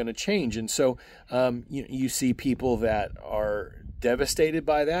life is going to change. And so you see people that are devastated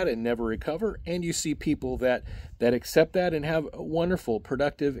by that and never recover, and you see people that accept that and have a wonderful,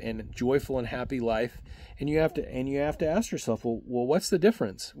 productive, and joyful and happy life. And you have to ask yourself, well, what's the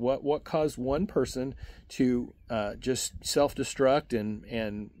difference? What caused one person to just self-destruct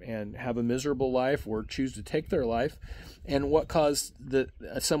and have a miserable life, or choose to take their life, and what caused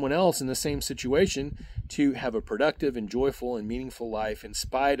someone else in the same situation to have a productive and joyful and meaningful life in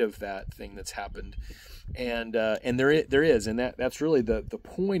spite of that thing that's happened? And there is, and that's really the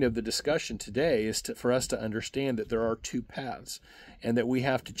point of the discussion today, is for us to understand that there are two paths, and that we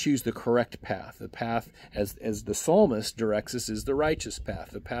have to choose the correct path. The path, as the psalmist directs us, is the righteous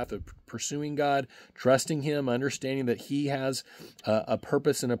path, the path of pursuing God, trusting Him, understanding that He has a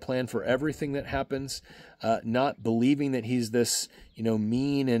purpose and a plan for everything that happens, not believing that He's this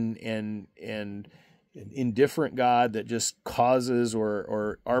mean and indifferent God that just causes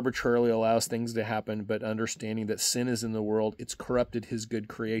or arbitrarily allows things to happen, but understanding that sin is in the world. It's corrupted His good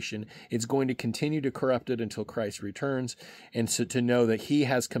creation. It's going to continue to corrupt it until Christ returns. And so to know that He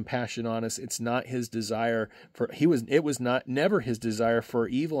has compassion on us. It's not His desire it was never His desire for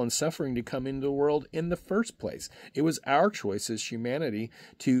evil and suffering to come into the world in the first place. It was our choice as humanity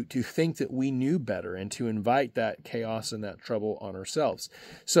to think that we knew better, and to invite that chaos and that trouble on ourselves.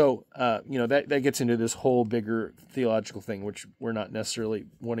 So that gets into this whole bigger theological thing, which we're not necessarily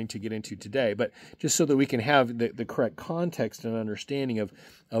wanting to get into today, but just so that we can have the correct context and understanding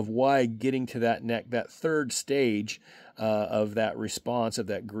of why getting to that third stage of that response, of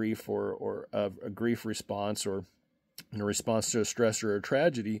that grief, or of a grief response, or in a response to a stress or a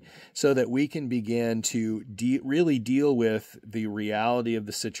tragedy, so that we can begin to really deal with the reality of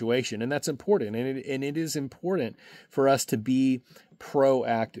the situation. And that's important. And it is important for us to be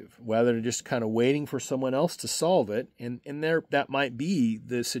proactive, rather than just kind of waiting for someone else to solve it. And that might be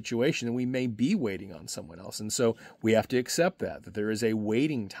the situation, and we may be waiting on someone else. And so we have to accept that there is a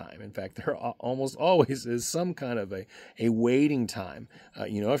waiting time. In fact, there almost always is some kind of a waiting time.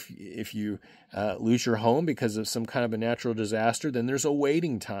 If you lose your home because of some kind of a natural disaster, then there's a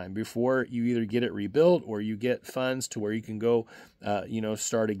waiting time before you either get it rebuilt, or you get funds to where you can go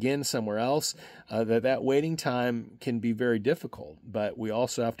start again somewhere else. That waiting time can be very difficult, but we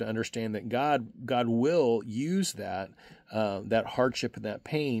also have to understand that God will use that hardship and that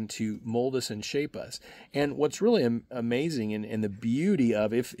pain to mold us and shape us. And what's really amazing, and the beauty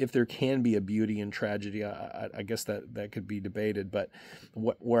of, if there can be a beauty in tragedy, I guess that could be debated, but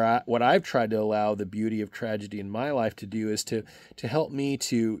what I've tried to allow the beauty of tragedy in my life to do is to help me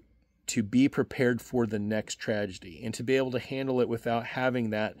to be prepared for the next tragedy and to be able to handle it without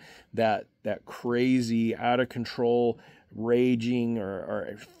having that crazy, out of control, raging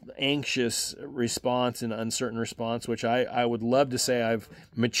or anxious response and uncertain response, which I would love to say I've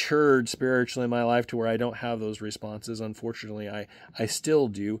matured spiritually in my life to where I don't have those responses. Unfortunately, I still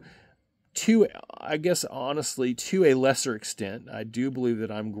do. I guess honestly, to a lesser extent, I do believe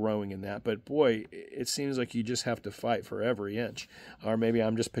that I'm growing in that. But boy, it seems like you just have to fight for every inch, or maybe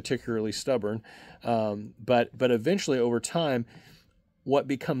I'm just particularly stubborn. But eventually, over time, what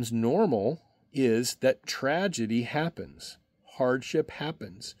becomes normal is that tragedy happens, hardship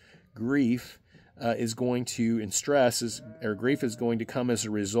happens, grief is going to, and grief is going to come as a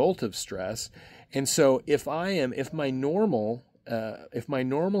result of stress. And so, if my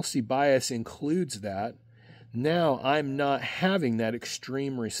normalcy bias includes that, now I'm not having that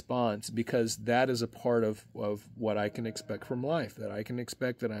extreme response, because that is a part of what I can expect from life, that I can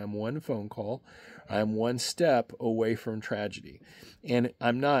expect that I am one phone call, I am one step away from tragedy. And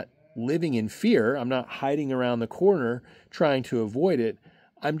I'm not living in fear. I'm not hiding around the corner trying to avoid it.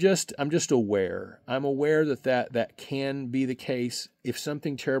 I'm just aware. I'm aware that can be the case. If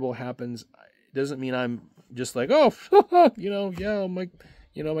something terrible happens, it doesn't mean I'm just like, oh, my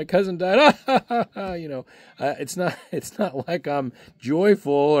cousin died. It's not like I'm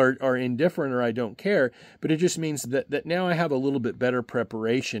joyful or indifferent or I don't care, but it just means that now I have a little bit better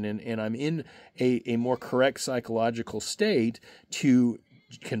preparation and I'm in a more correct psychological state to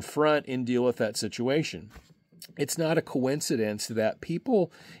confront and deal with that situation. It's not a coincidence that people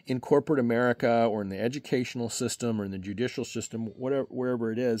in corporate America or in the educational system or in the judicial system,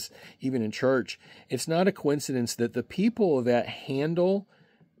 wherever it is, even in church, it's not a coincidence that the people that handle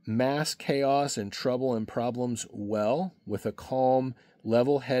mass chaos and trouble and problems well, with a calm,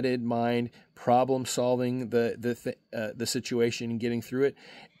 level-headed mind, problem solving the situation and getting through it,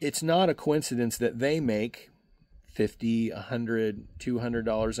 it's not a coincidence that they make $50, $100,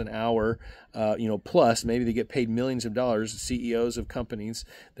 $200 an hour, plus maybe they get paid millions of dollars. CEOs of companies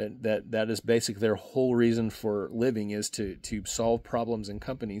that is basically their whole reason for living is to solve problems in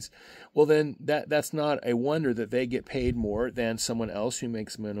companies. Well, then that's not a wonder that they get paid more than someone else who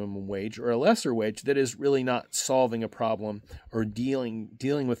makes minimum wage or a lesser wage that is really not solving a problem or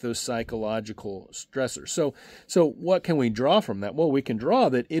dealing with those psychological stressors. So what can we draw from that? Well, we can draw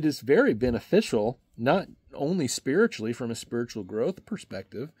that it is very beneficial, not only spiritually from a spiritual growth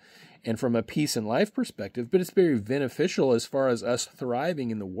perspective and from a peace and life perspective, but it's very beneficial as far as us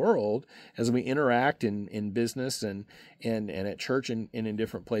thriving in the world as we interact in business and at church and in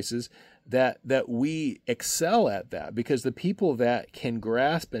different places, that we excel at that, because the people that can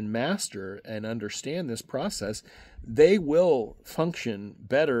grasp and master and understand this process, they will function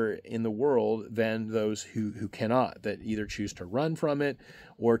better in the world than those who cannot, that either choose to run from it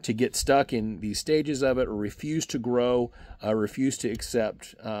or to get stuck in these stages of it, or refuse to grow, refuse to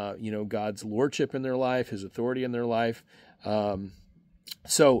accept God's lordship in their life, His authority in their life.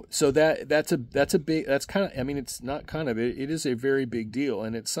 So that's kind of, I mean, it's not kind of, it is a very big deal,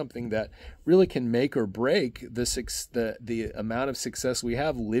 and it's something that really can make or break the amount of success we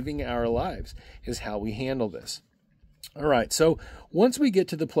have living our lives, is how we handle this. All right, so once we get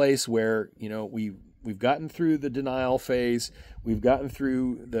to the place where, we've gotten through the denial phase, we've gotten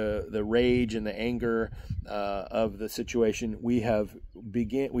through the rage and the anger of the situation,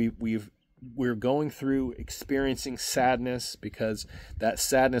 we're going through experiencing sadness, because that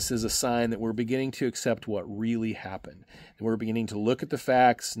sadness is a sign that we're beginning to accept what really happened. And we're beginning to look at the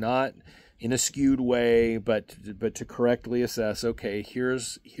facts, not in a skewed way, but to correctly assess, okay,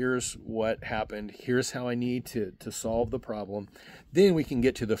 here's what happened, here's how I need to solve the problem. Then we can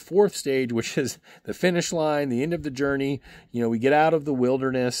get to the fourth stage, which is the finish line, the end of the journey. We get out of the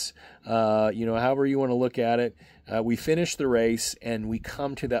wilderness, however you want to look at it. We finish the race and we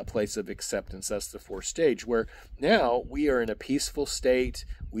come to that place of acceptance. That's the fourth stage, where now we are in a peaceful state.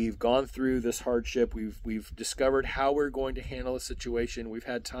 We've gone through this hardship. We've discovered how we're going to handle the situation. We've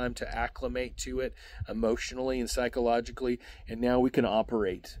had time to acclimate to it emotionally and psychologically, and now we can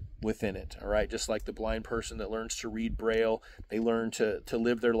operate within it. All right, just like the blind person that learns to read Braille, they learn to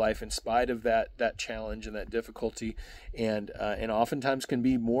live their life in spite of that challenge and that difficulty, and oftentimes can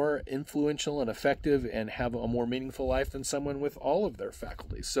be more influential and effective and have a more meaningful life than someone with all of their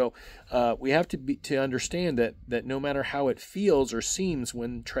faculties. So we have to understand that no matter how it feels or seems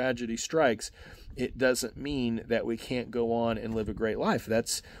when tragedy strikes, it doesn't mean that we can't go on and live a great life.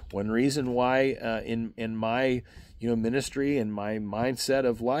 That's one reason why in my ministry and my mindset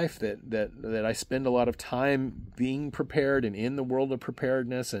of life that I spend a lot of time being prepared and in the world of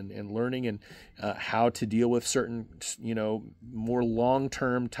preparedness and learning and how to deal with certain, more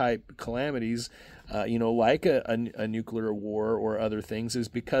long-term type calamities, like a nuclear war or other things, is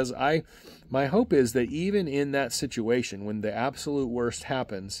because my hope is that even in that situation, when the absolute worst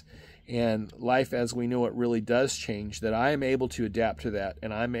happens, and life as we know it really does change, that I am able to adapt to that,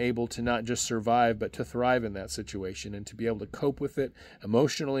 and I'm able to not just survive, but to thrive in that situation, and to be able to cope with it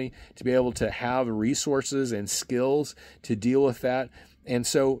emotionally, to be able to have resources and skills to deal with that. And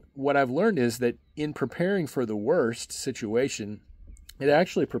so what I've learned is that in preparing for the worst situation, it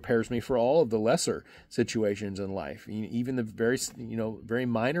actually prepares me for all of the lesser situations in life, even the very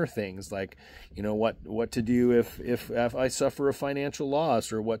minor things, like, what to do if I suffer a financial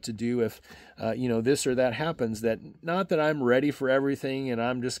loss, or what to do if, this or that happens. That not that I'm ready for everything and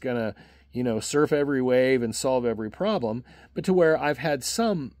I'm just going to, surf every wave and solve every problem, but to where I've had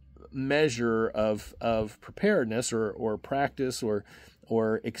some measure of preparedness or practice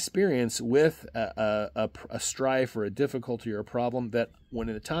or experience with a strife or a difficulty or a problem, that when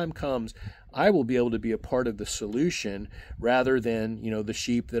the time comes, I will be able to be a part of the solution rather than, the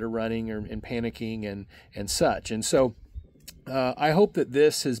sheep that are running and panicking and such. And so I hope that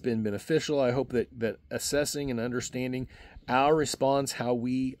this has been beneficial. I hope that assessing and understanding our response, how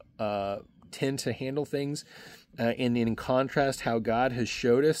we tend to handle things, and in contrast, how God has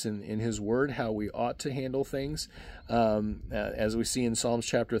showed us in His Word how we ought to handle things, as we see in Psalms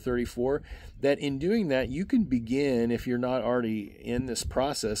chapter 34, that in doing that, you can begin, if you're not already in this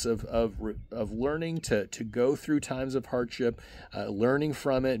process of learning to go through times of hardship, learning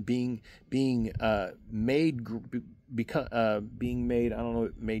from it, being made, I don't know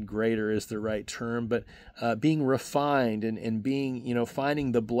if made greater is the right term, but being refined and being,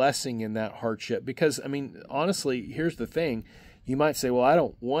 finding the blessing in that hardship. Because, honestly, here's the thing. You might say, well, I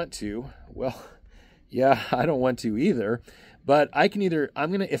don't want to. Well, yeah, I don't want to either. But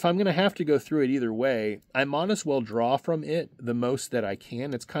if I'm gonna have to go through it either way, I might as well draw from it the most that I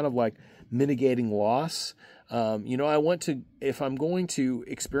can. It's kind of like mitigating loss. If I'm going to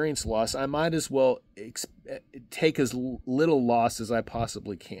experience loss, I might as well take as little loss as I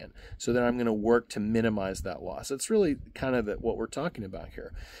possibly can, so that I'm going to work to minimize that loss. That's really kind of what we're talking about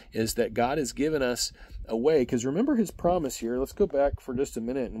here, is that God has given us a way, because remember His promise here. Let's go back for just a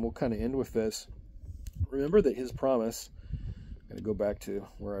minute and we'll kind of end with this. Remember that His promise, I'm going to go back to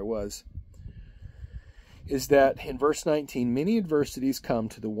where I was, is that in verse 19, many adversities come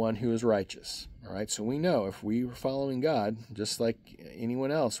to the one who is righteous. All right, so we know if we were following God, just like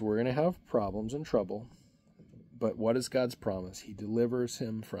anyone else, we're going to have problems and trouble. But what is God's promise? He delivers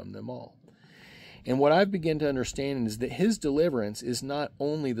him from them all. And what I've begun to understand is that His deliverance is not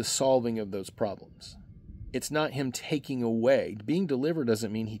only the solving of those problems. It's not Him taking away. Being delivered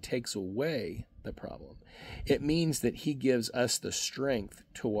doesn't mean He takes away the problem. It means that He gives us the strength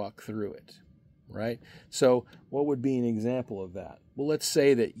to walk through it. Right? So what would be an example of that? Well, let's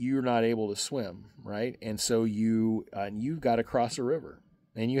say that you're not able to swim, right? And so you've got to cross a river,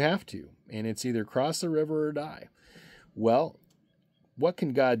 and you have to, and it's either cross the river or die. Well, what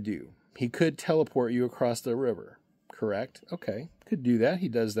can God do? He could teleport you across the river, correct? Okay, could do that. He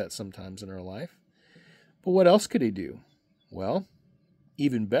does that sometimes in our life. But what else could He do? Well,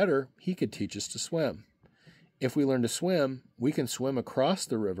 even better, He could teach us to swim. If we learn to swim, we can swim across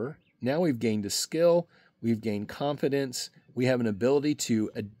the river. Now we've gained a skill, we've gained confidence, we have an ability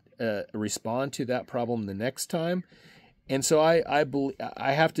to respond to that problem the next time. And so I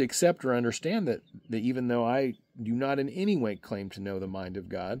have to accept or understand that even though I do not in any way claim to know the mind of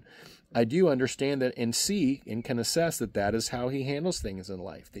God, I do understand that and see and can assess that is how He handles things in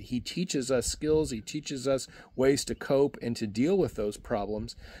life, that He teaches us skills, He teaches us ways to cope and to deal with those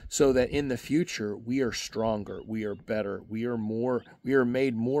problems, so that in the future we are stronger, we are better, we are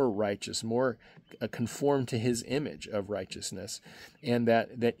made more righteous, more conformed to His image of righteousness, and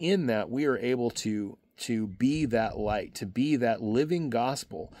that in that we are able to be that light, to be that living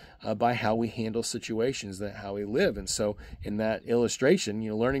gospel by how we handle situations, how we live. And so in that illustration,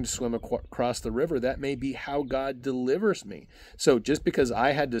 learning to swim across the river, that may be how God delivers me. So just because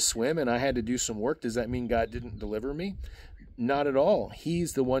I had to swim and I had to do some work, does that mean God didn't deliver me? not at all.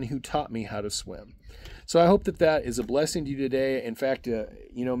 He's the one who taught me how to swim. So I hope that that is a blessing to you today. In fact,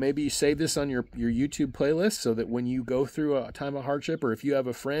 maybe you save this on your YouTube playlist so that when you go through a time of hardship, or if you have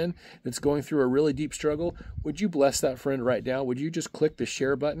a friend that's going through a really deep struggle, would you bless that friend right now? Would you just click the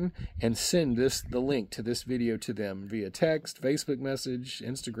share button and send the link to this video to them via text, Facebook message,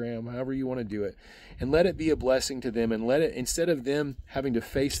 Instagram, however you want to do it, and let it be a blessing to them, and let it, instead of them having to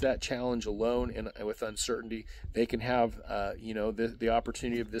face that challenge alone and with uncertainty, they can have the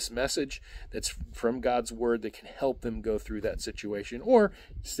opportunity of this message that's from God's Word that can help them go through that situation. Or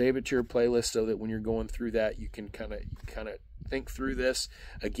save it to your playlist so that when you're going through that, you can kind of think through this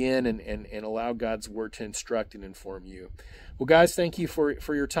again and allow God's Word to instruct and inform you. Well, guys, thank you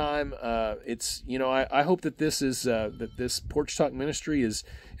for your time. I hope that this Porch Talk ministry is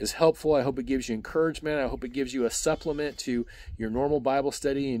helpful. I hope it gives you encouragement. I hope it gives you a supplement to your normal Bible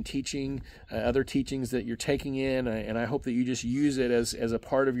study and teaching, other teachings that you're taking in. And I hope that you just use it as a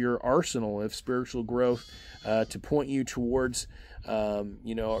part of your arsenal of spiritual growth to point you towards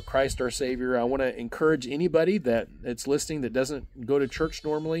Christ our Savior. I want to encourage anybody that's listening that doesn't go to church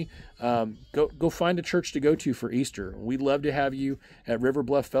normally, go find a church to go to for Easter. We'd love to have you at River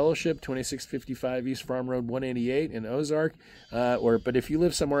Bluff Fellowship, 2655 East Farm Road 188 in Ozark. But if you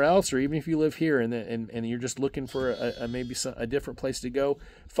live somewhere else, or even if you live here and you're just looking for a different place to go,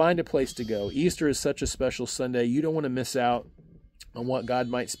 find a place to go. Easter is such a special Sunday. You don't want to miss out on what God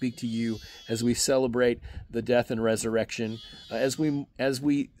might speak to you as we celebrate the death and resurrection. As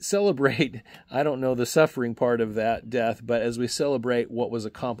we celebrate, I don't know the suffering part of that death, but as we celebrate what was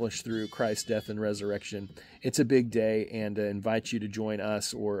accomplished through Christ's death and resurrection, it's a big day, and invite you to join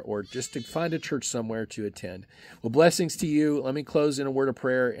us or just to find a church somewhere to attend. Well, blessings to you. Let me close in a word of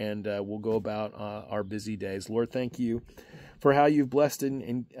prayer, and we'll go about our busy days. Lord, thank you for how you've blessed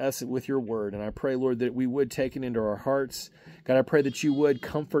in us with your word. And I pray, Lord, that we would take it into our hearts. God, I pray that you would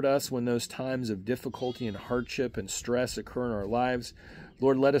comfort us when those times of difficulty and hardship and stress occur in our lives.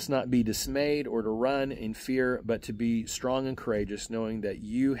 Lord, let us not be dismayed or to run in fear, but to be strong and courageous, knowing that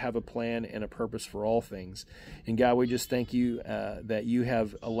you have a plan and a purpose for all things. And God, we just thank you that you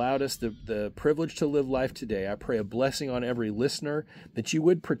have allowed us the privilege to live life today. I pray a blessing on every listener, that you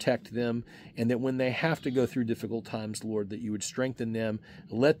would protect them, and that when they have to go through difficult times, Lord, that you would strengthen them.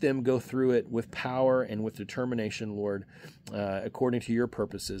 Let them go through it with power and with determination, Lord, according to your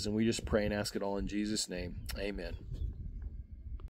purposes. And we just pray and ask it all in Jesus' name. Amen.